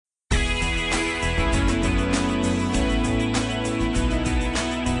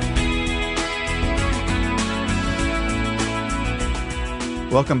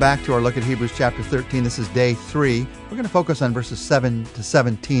Welcome back to our look at Hebrews chapter 13. This is day 3. We're going to focus on verses 7 to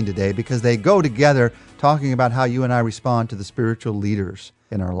 17 today because they go together, talking about how you and I respond to the spiritual leaders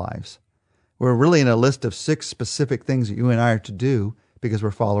in our lives. We're really in a list of 6 specific things that you and I are to do because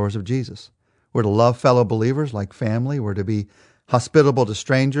we're followers of Jesus. We're to love fellow believers like family. We're to be hospitable to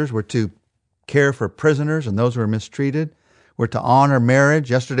strangers. We're to care for prisoners and those who are mistreated. We're to honor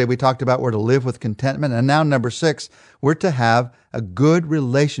marriage. Yesterday we talked about we're to live with contentment. And now number 6, we're to have a good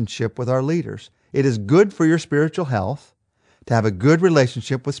relationship with our leaders. It is good for your spiritual health to have a good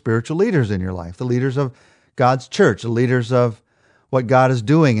relationship with spiritual leaders in your life, the leaders of God's church, the leaders of what God is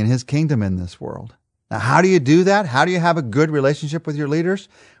doing in His kingdom in this world. Now, how do you do that? How do you have a good relationship with your leaders?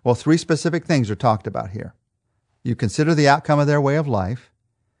 Well, 3 specific things are talked about here. You consider the outcome of their way of life.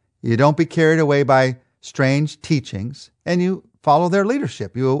 You don't be carried away by strange teachings, and you follow their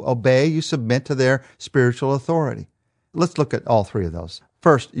leadership. You obey, you submit to their spiritual authority. Let's look at all 3 of those.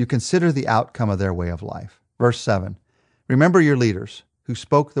 First, you consider the outcome of their way of life. Verse 7, remember your leaders who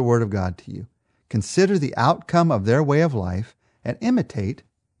spoke the word of God to you. Consider the outcome of their way of life and imitate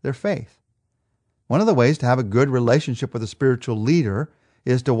their faith. One of the ways to have a good relationship with a spiritual leader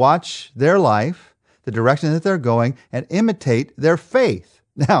is to watch their life, the direction that they're going, and imitate their faith.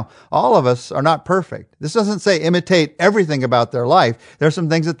 Now, all of us are not perfect. This doesn't say imitate everything about their life. There are some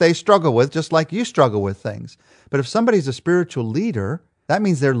things that they struggle with, just like you struggle with things. But if somebody's a spiritual leader, that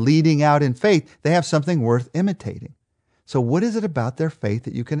means they're leading out in faith. They have something worth imitating. So what is it about their faith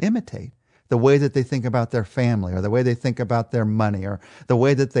that you can imitate? The way that they think about their family, or the way they think about their money, or the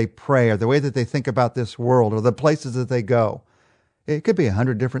way that they pray, or the way that they think about this world, or the places that they go. It could be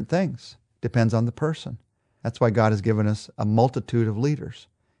 100 different things. Depends on the person. That's why God has given us a multitude of leaders.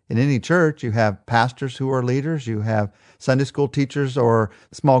 In any church, you have pastors who are leaders. You have Sunday school teachers or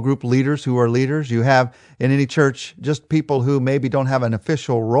small group leaders who are leaders. You have, in any church, just people who maybe don't have an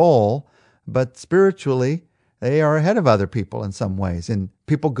official role, but spiritually, they are ahead of other people in some ways, and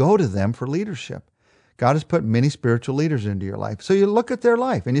people go to them for leadership. God has put many spiritual leaders into your life. So you look at their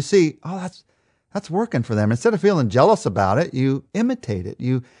life and you see, oh, that's working for them. Instead of feeling jealous about it, you imitate it.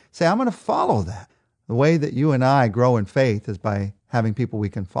 You say, I'm going to follow that. The way that you and I grow in faith is by having people we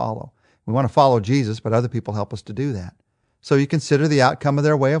can follow. We want to follow Jesus, but other people help us to do that. So you consider the outcome of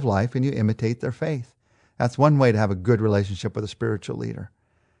their way of life and you imitate their faith. That's one way to have a good relationship with a spiritual leader.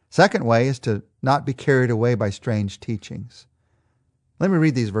 Second way is to not be carried away by strange teachings. Let me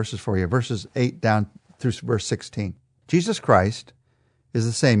read these verses for you, verses 8 down through verse 16. Jesus Christ is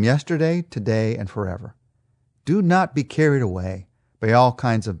the same yesterday, today, and forever. Do not be carried away by all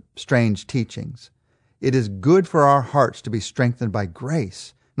kinds of strange teachings. It is good for our hearts to be strengthened by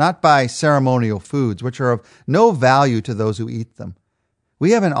grace, not by ceremonial foods, which are of no value to those who eat them.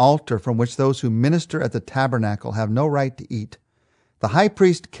 We have an altar from which those who minister at the tabernacle have no right to eat. The high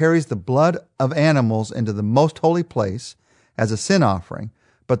priest carries the blood of animals into the most holy place as a sin offering,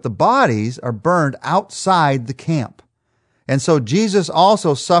 but the bodies are burned outside the camp. And so Jesus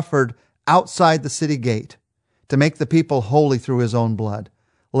also suffered outside the city gate to make the people holy through His own blood.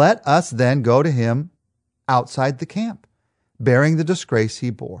 Let us then go to Him outside the camp, bearing the disgrace He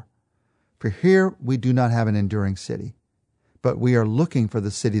bore. For here we do not have an enduring city, but we are looking for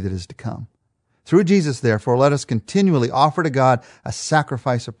the city that is to come. Through Jesus, therefore, let us continually offer to God a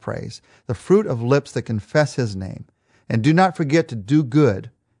sacrifice of praise, the fruit of lips that confess His name. And do not forget to do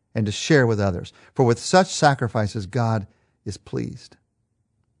good and to share with others, for with such sacrifices God is pleased.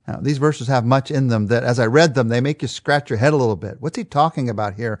 Now, these verses have much in them that as I read them, they make you scratch your head a little bit. What's he talking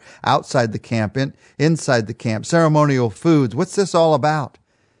about here? Outside the camp, inside the camp, ceremonial foods. What's this all about?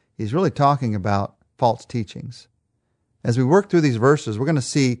 He's really talking about false teachings. As we work through these verses, we're going to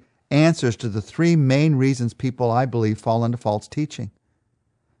see answers to the 3 main reasons people, I believe, fall into false teaching.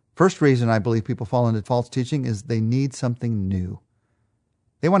 First reason I believe people fall into false teaching is they need something new.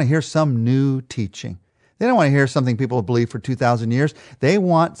 They want to hear some new teaching. They don't want to hear something people have believed for 2,000 years. They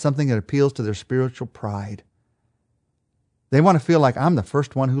want something that appeals to their spiritual pride. They want to feel like, I'm the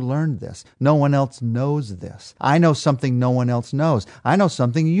first one who learned this. No one else knows this. I know something no one else knows. I know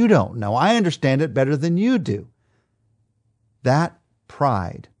something you don't know. I understand it better than you do. That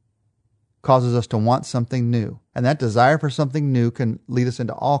pride causes us to want something new. And that desire for something new can lead us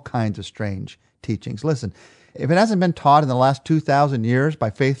into all kinds of strange teachings. Listen, if it hasn't been taught in the last 2,000 years by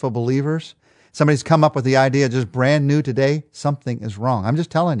faithful believers, somebody's come up with the idea just brand new today, something is wrong. I'm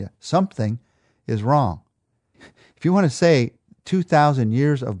just telling you, something is wrong. If you want to say 2,000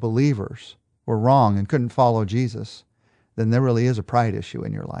 years of believers were wrong and couldn't follow Jesus, then there really is a pride issue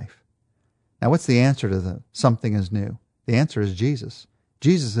in your life. Now, what's the answer to the something is new? The answer is Jesus.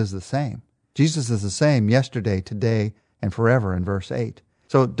 Jesus is the same. Jesus is the same yesterday, today, and forever in verse 8.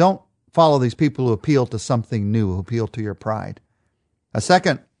 So don't follow these people who appeal to something new, who appeal to your pride. A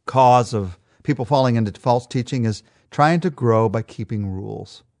second cause of people falling into false teaching is trying to grow by keeping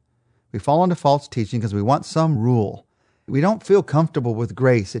rules. We fall into false teaching because we want some rule. We don't feel comfortable with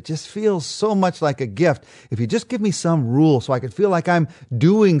grace. It just feels so much like a gift. If you just give me some rule so I could feel like I'm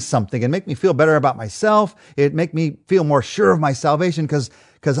doing something and make me feel better about myself, it'd make me feel more sure of my salvation because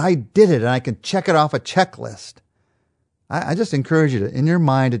I did it and I can check it off a checklist. I just encourage you to, in your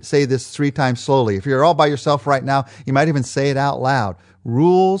mind, to say this 3 times slowly. If you're all by yourself right now, you might even say it out loud.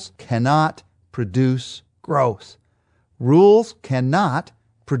 Rules cannot produce growth. Rules cannot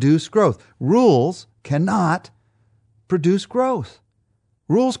produce growth. Rules cannot produce growth.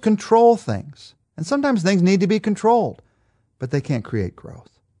 Rules control things, and sometimes things need to be controlled, but they can't create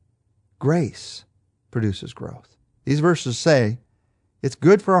growth. Grace produces growth. These verses say it's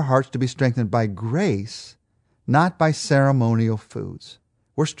good for our hearts to be strengthened by grace, not by ceremonial foods.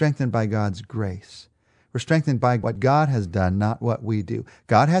 We're strengthened by God's grace. We're strengthened by what God has done, not what we do.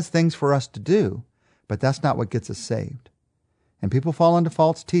 God has things for us to do, but that's not what gets us saved. And people fall into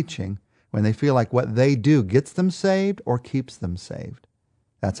false teaching when they feel like what they do gets them saved or keeps them saved.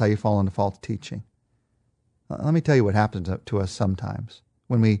 That's how you fall into false teaching. Let me tell you what happens to us sometimes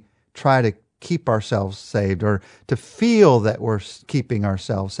when we try to keep ourselves saved or to feel that we're keeping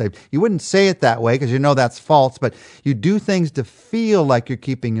ourselves saved. You wouldn't say it that way because you know that's false, but you do things to feel like you're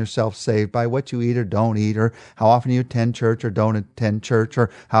keeping yourself saved by what you eat or don't eat, or how often you attend church or don't attend church, or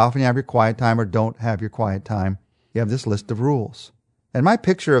how often you have your quiet time or don't have your quiet time. You have this list of rules. And my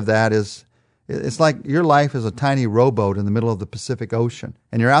picture of that is, it's like your life is a tiny rowboat in the middle of the Pacific Ocean,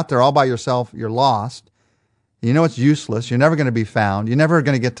 and you're out there all by yourself, you're lost. You know it's useless. You're never going to be found. You're never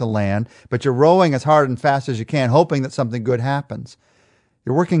going to get to land, but you're rowing as hard and fast as you can, hoping that something good happens.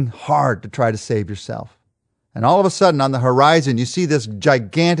 You're working hard to try to save yourself. And all of a sudden on the horizon, you see this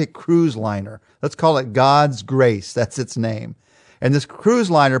gigantic cruise liner. Let's call it God's Grace. That's its name. And this cruise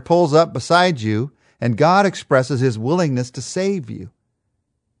liner pulls up beside you, and God expresses his willingness to save you.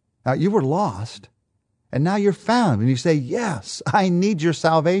 Now, you were lost, and now you're found. And you say, yes, I need your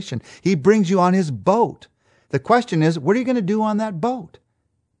salvation. He brings you on his boat. The question is, what are you going to do on that boat?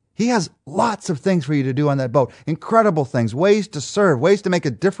 He has lots of things for you to do on that boat. Incredible things, ways to serve, ways to make a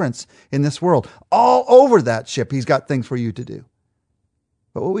difference in this world. All over that ship, he's got things for you to do.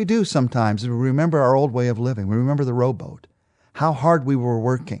 But what we do sometimes is we remember our old way of living. We remember the rowboat, how hard we were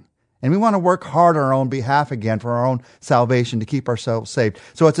working. And we want to work hard on our own behalf again for our own salvation to keep ourselves saved.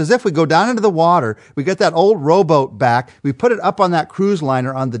 So it's as if we go down into the water, we get that old rowboat back, we put it up on that cruise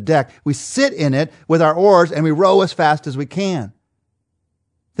liner on the deck, we sit in it with our oars, and we row as fast as we can,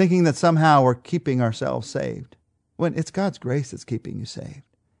 thinking that somehow we're keeping ourselves saved. When it's God's grace that's keeping you saved.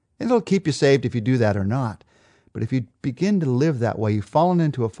 It'll keep you saved if you do that or not. But if you begin to live that way, you've fallen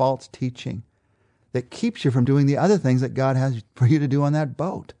into a false teaching that keeps you from doing the other things that God has for you to do on that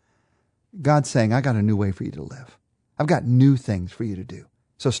boat. God's saying, I got a new way for you to live. I've got new things for you to do.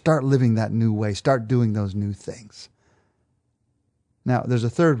 So start living that new way. Start doing those new things. Now, there's a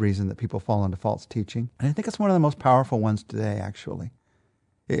third reason that people fall into false teaching, and I think it's one of the most powerful ones today, actually.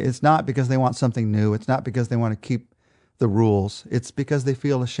 It's not because they want something new. It's not because they want to keep the rules. It's because they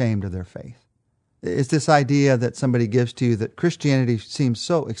feel ashamed of their faith. It's this idea that somebody gives to you that Christianity seems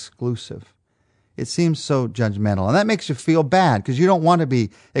so exclusive. It seems so judgmental. And that makes you feel bad because you don't want to be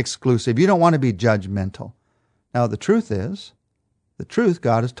exclusive. You don't want to be judgmental. Now, the truth is, the truth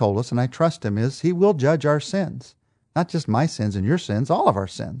God has told us, and I trust him, is he will judge our sins. Not just my sins and your sins, all of our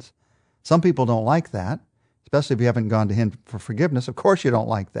sins. Some people don't like that, especially if you haven't gone to him for forgiveness. Of course you don't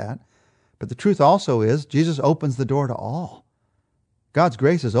like that. But the truth also is Jesus opens the door to all. God's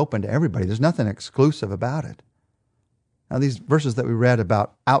grace is open to everybody. There's nothing exclusive about it. Now, these verses that we read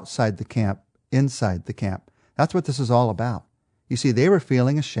about outside the camp, inside the camp, that's what this is all about. You see, they were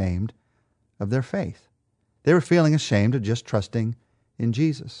feeling ashamed of their faith. They were feeling ashamed of just trusting in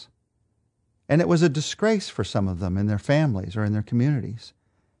Jesus. And it was a disgrace for some of them in their families or in their communities.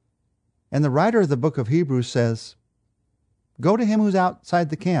 And the writer of the book of Hebrews says, go to him who's outside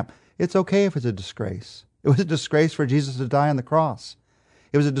the camp. It's okay if it's a disgrace. It was a disgrace for Jesus to die on the cross.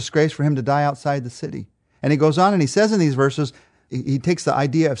 It was a disgrace for him to die outside the city. And he goes on and he says in these verses, he takes the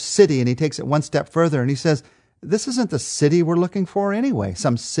idea of city and he takes it one step further and he says, this isn't the city we're looking for anyway,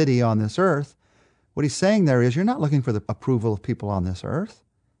 some city on this earth. What he's saying there is, you're not looking for the approval of people on this earth.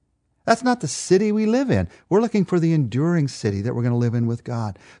 That's not the city we live in. We're looking for the enduring city that we're going to live in with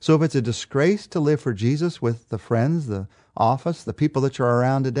God. So if it's a disgrace to live for Jesus with the friends, the office, the people that you're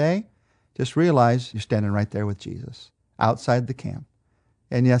around today, just realize you're standing right there with Jesus, outside the camp.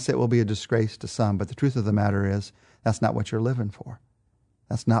 And yes, it will be a disgrace to some, but the truth of the matter is, that's not what you're living for.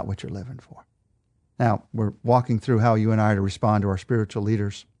 That's not what you're living for. Now, we're walking through how you and I are to respond to our spiritual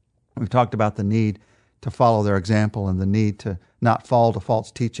leaders. We've talked about the need to follow their example and the need to not fall to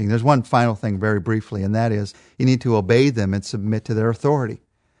false teaching. There's one final thing very briefly, and that is you need to obey them and submit to their authority.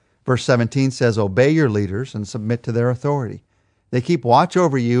 Verse 17 says, obey your leaders and submit to their authority. They keep watch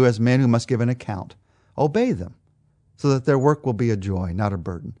over you as men who must give an account. Obey them so that their work will be a joy, not a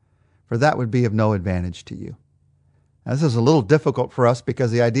burden, for that would be of no advantage to you. Now, this is a little difficult for us because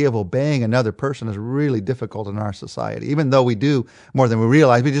the idea of obeying another person is really difficult in our society. Even though we do more than we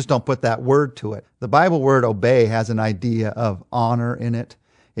realize, we just don't put that word to it. The Bible word obey has an idea of honor in it.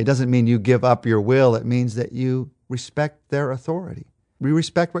 It doesn't mean you give up your will. It means that you respect their authority. We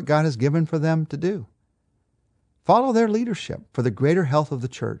respect what God has given for them to do. Follow their leadership for the greater health of the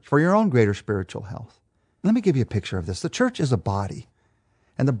church, for your own greater spiritual health. Let me give you a picture of this. The church is a body,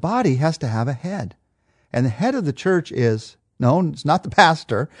 and the body has to have a head. And the head of the church is, no, it's not the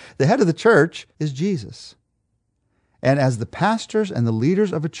pastor. The head of the church is Jesus. And as the pastors and the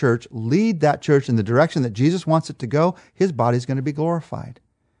leaders of a church lead that church in the direction that Jesus wants it to go, his body is going to be glorified.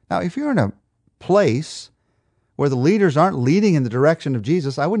 Now, if you're in a place where the leaders aren't leading in the direction of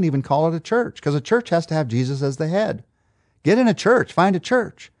Jesus, I wouldn't even call it a church, because a church has to have Jesus as the head. Get in a church, find a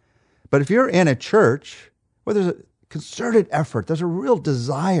church. But if you're in a church where there's a concerted effort, there's a real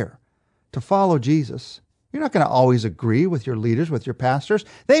desire to follow Jesus, you're not going to always agree with your leaders, with your pastors.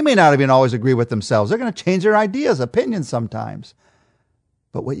 They may not even always agree with themselves. They're going to change their ideas, opinions sometimes.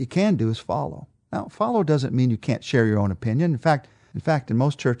 But what you can do is follow. Now, follow doesn't mean you can't share your own opinion. In fact, in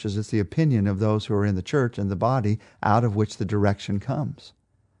most churches, it's the opinion of those who are in the church and the body out of which the direction comes.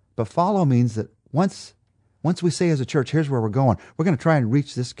 But follow means that once we say as a church, here's where we're going. We're going to try and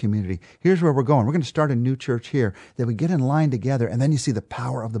reach this community. Here's where we're going. We're going to start a new church here. That we get in line together, and then you see the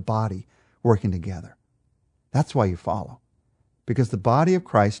power of the body working together. That's why you follow. Because the body of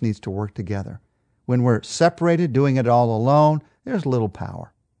Christ needs to work together. When we're separated, doing it all alone, there's little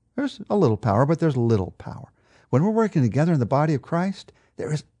power. There's a little power, but there's little power. When we're working together in the body of Christ,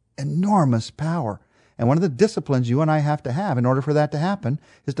 there is enormous power. And one of the disciplines you and I have to have in order for that to happen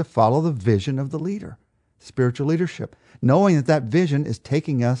is to follow the vision of the leader, spiritual leadership, knowing that that vision is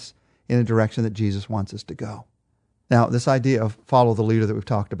taking us in a direction that Jesus wants us to go. Now, this idea of follow the leader that we've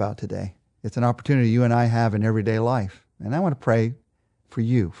talked about today, it's an opportunity you and I have in everyday life. And I want to pray for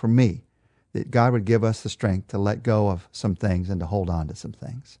you, for me, that God would give us the strength to let go of some things and to hold on to some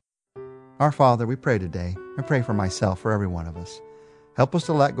things. Our Father, we pray today. I pray for myself, for every one of us. Help us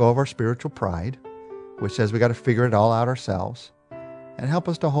to let go of our spiritual pride, which says we got to figure it all out ourselves. And help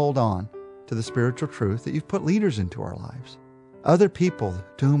us to hold on to the spiritual truth that you've put leaders into our lives. Other people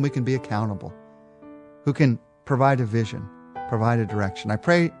to whom we can be accountable, who can provide a vision, provide a direction. I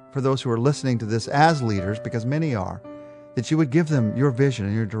pray for those who are listening to this as leaders, because many are, that you would give them your vision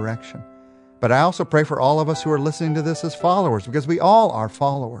and your direction. But I also pray for all of us who are listening to this as followers, because we all are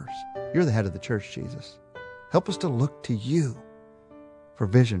followers. You're the head of the church, Jesus. Help us to look to you for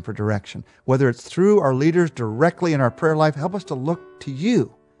vision, for direction. Whether it's through our leaders directly in our prayer life, help us to look to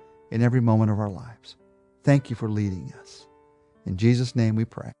you in every moment of our lives. Thank you for leading us. In Jesus' name we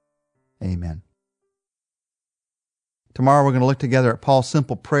pray. Amen. Tomorrow we're going to look together at Paul's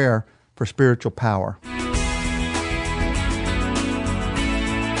simple prayer for spiritual power.